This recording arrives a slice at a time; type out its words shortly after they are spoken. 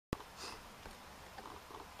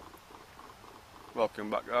Welcome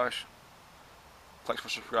back, guys. Thanks for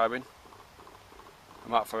subscribing.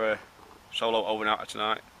 I'm out for a solo overnighter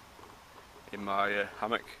tonight in my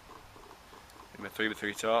hammock, in my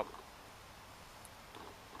 3x3 tarp.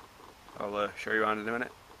 I'll show you around in a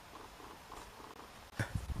minute.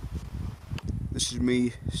 This is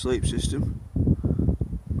me sleep system.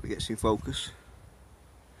 It gets in focus.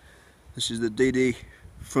 This is the DD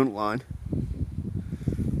Frontline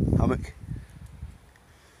hammock.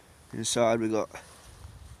 Inside we got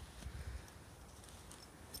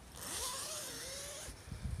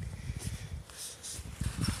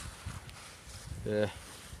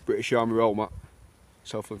British Army roll mat,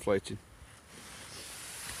 self-inflating.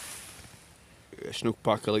 Snug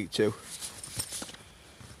Pack Elite 2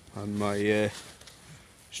 and my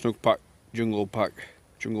Snug Pack jungle bag.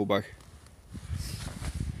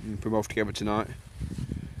 And put them both together tonight.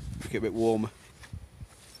 Get a bit warmer.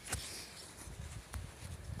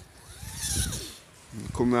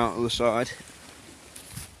 And come out on the side.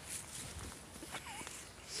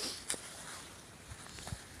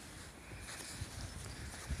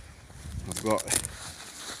 I've got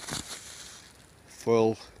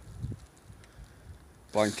foil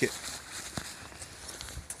blanket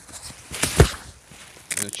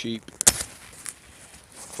and a cheap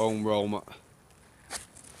foam roll mat.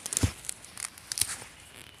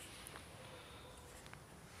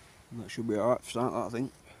 And that should be alright for start that, I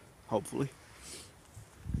think, hopefully.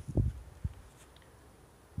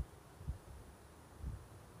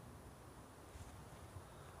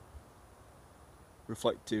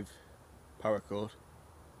 Reflective paracord,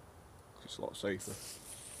 it's a lot safer.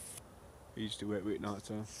 Easy to work with at night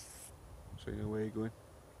time, so you know where you're going.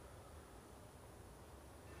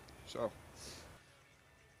 So,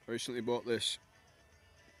 I recently bought this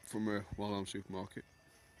from a well-known supermarket,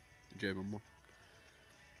 the German one.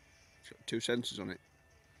 It's got two sensors on it.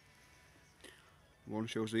 One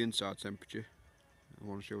shows the inside temperature and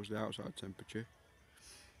one shows the outside temperature.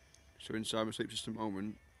 So inside my sleep system at the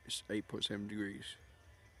moment it's 8.7 degrees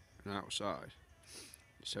and outside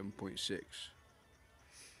it's 7.6.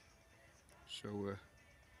 So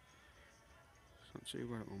it's not too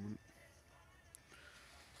bad at the moment.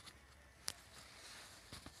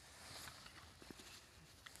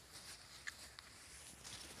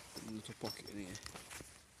 A little pocket in here.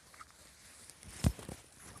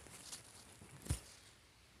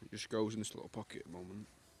 It just goes in this little pocket at the moment.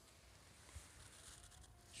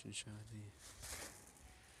 It's inside here.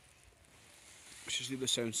 This is the other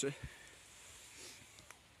sensor.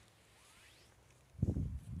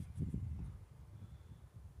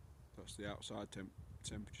 That's the outside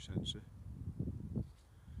temperature sensor.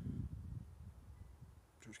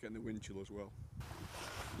 So it's getting the wind chill as well.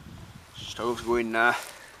 Stove's going now.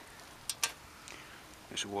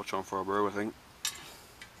 There's some water on for a brew, I think.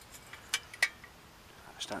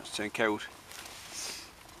 It's starting to turn cold.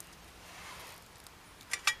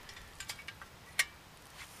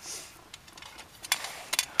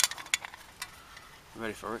 I'm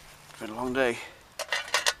ready for it. It's been a long day.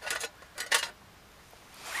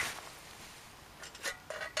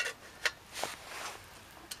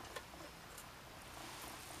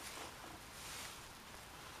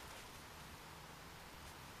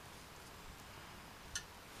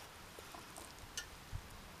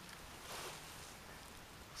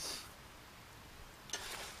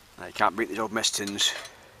 Now you can't beat these old mess tins.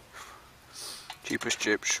 Cheapest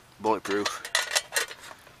chips, bulletproof,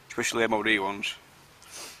 especially MOD ones.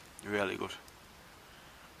 They're really good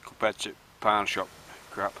compared to pound shop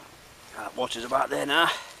crap. And that water's about there now.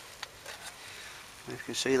 You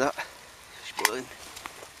can see that. It's boiling.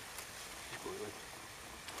 It's boiling.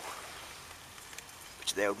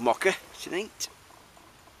 It's the old mocker. It's neat.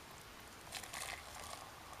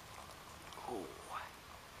 Oh.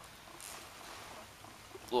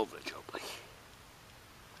 Lovely jubbly.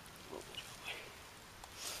 Lovely jubbly.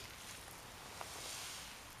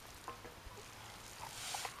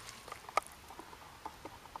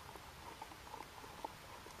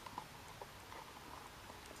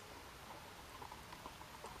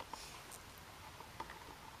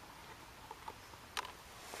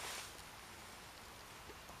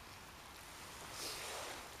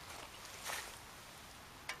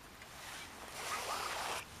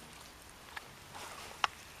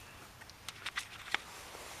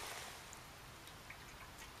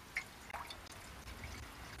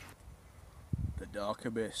 Dark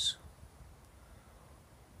abyss.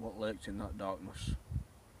 What lurks in that darkness?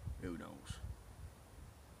 Who knows?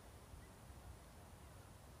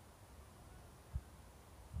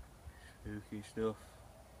 Spooky stuff.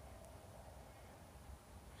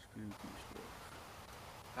 Spooky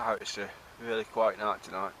stuff. Oh, it's a really quiet night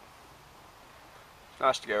tonight.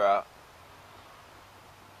 Nice to get out.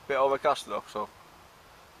 Bit overcast though, so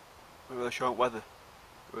we're really short weather,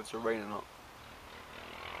 whether it's rain or not.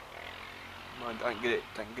 I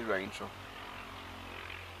didn't get rain, so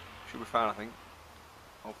should be fine, I think.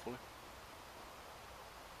 Hopefully.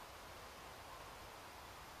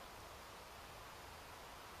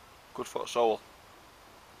 Good for the soul.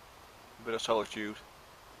 A bit of solitude.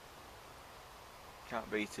 Can't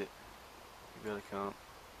beat it. You really can't.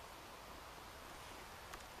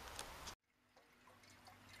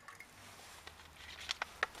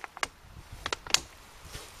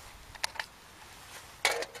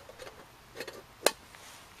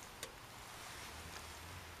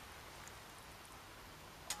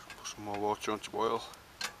 Put some more water on to boil.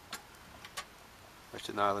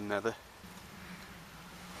 Better now than never.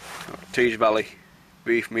 Tees Valley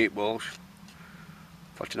beef meatballs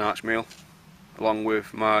for tonight's meal, along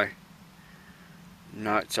with my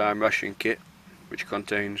nighttime ration kit, which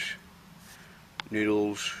contains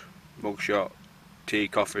noodles, mugshot, tea,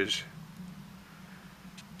 coffees,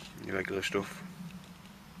 your regular stuff.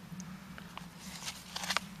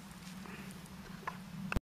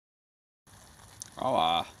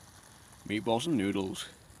 Oh, meatballs and noodles.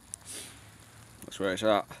 That's where it's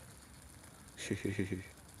at.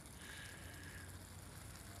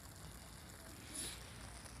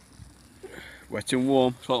 Wet and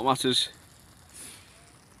warm, that's all that matters.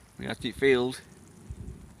 We have to eat field.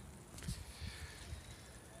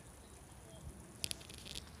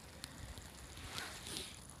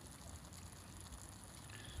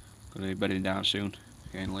 Gonna be bedding down soon,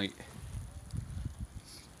 getting late.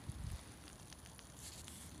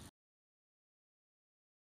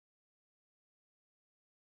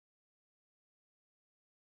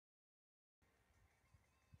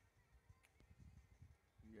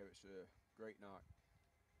 Yeah, it's a great night.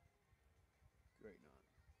 Great night.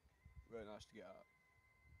 Very nice to get out.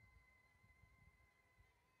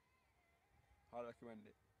 I'd recommend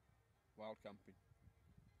it. Wild camping.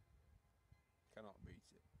 Cannot beat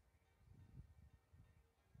it.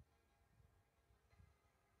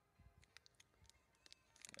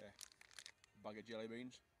 Yeah. Bag of jelly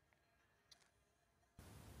beans.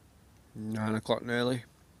 9 o'clock nearly.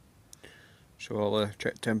 So I'll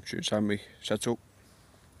check temperature inside my setup.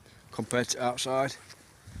 Compared to outside.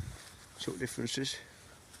 See what differences.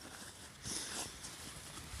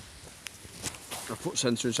 I've put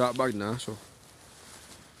sensor inside the bag now, so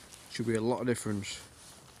should be a lot of difference,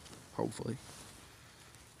 hopefully.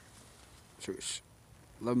 So it's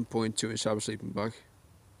 11.2 inside the sleeping bag,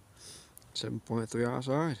 7.3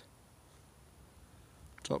 outside.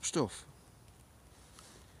 Top stuff.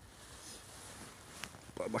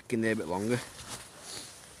 Put it back in there a bit longer.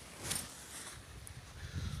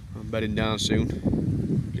 I'm bedding down soon.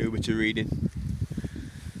 Do a bit of reading.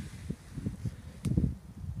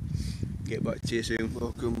 Get back to you soon.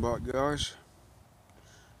 Welcome back, guys.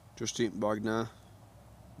 Just eating bag now.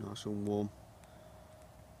 Nice and warm.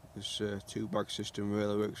 This 2-bag system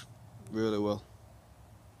really works really well.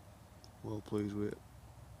 Well pleased with it.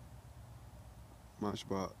 It's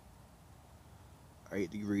about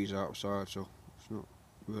 8 degrees outside, so it's not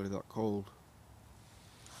really that cold.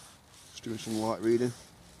 Just doing some light reading.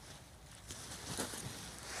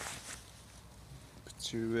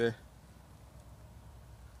 To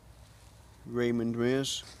Raymond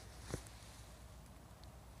Mears.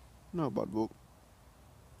 Not a bad book.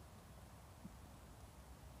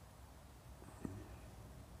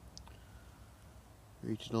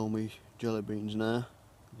 Eating all my jelly beans now.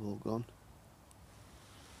 They're all gone.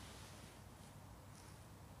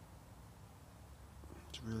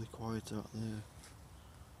 It's really quiet out there.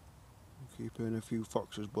 I keep hearing a few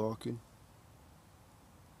foxes barking.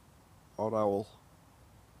 Odd owl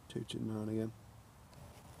tooting now and again.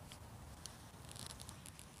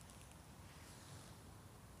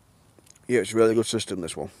 Yeah, it's a really good system,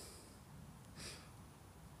 this one.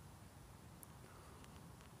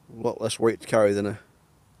 A lot less weight to carry than a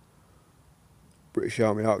British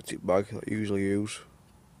Army Arctic bag that I usually use.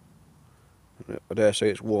 I dare say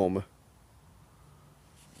it's warmer.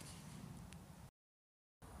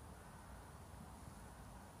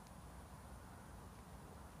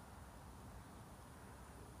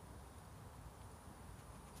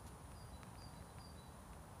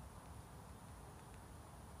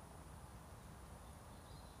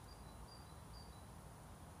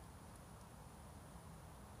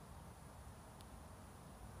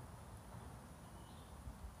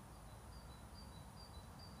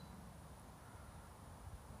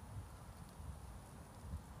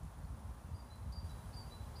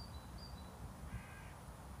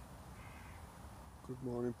 Good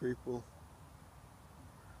morning, people.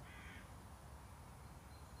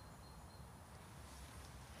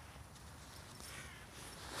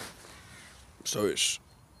 So it's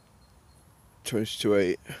 20 to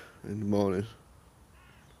 8 in the morning.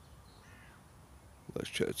 Let's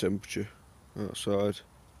check the temperature outside.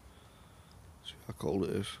 See how cold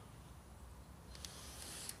it is.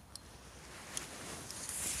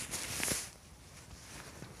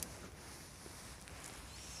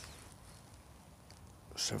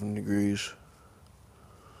 £7,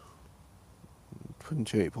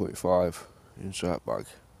 28.5 inside bag.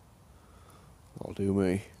 That'll do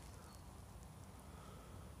me.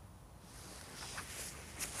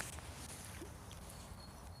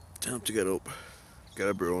 Time to get up, get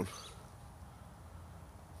a brew on,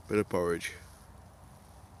 bit of porridge,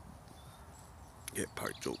 get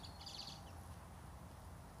packed up.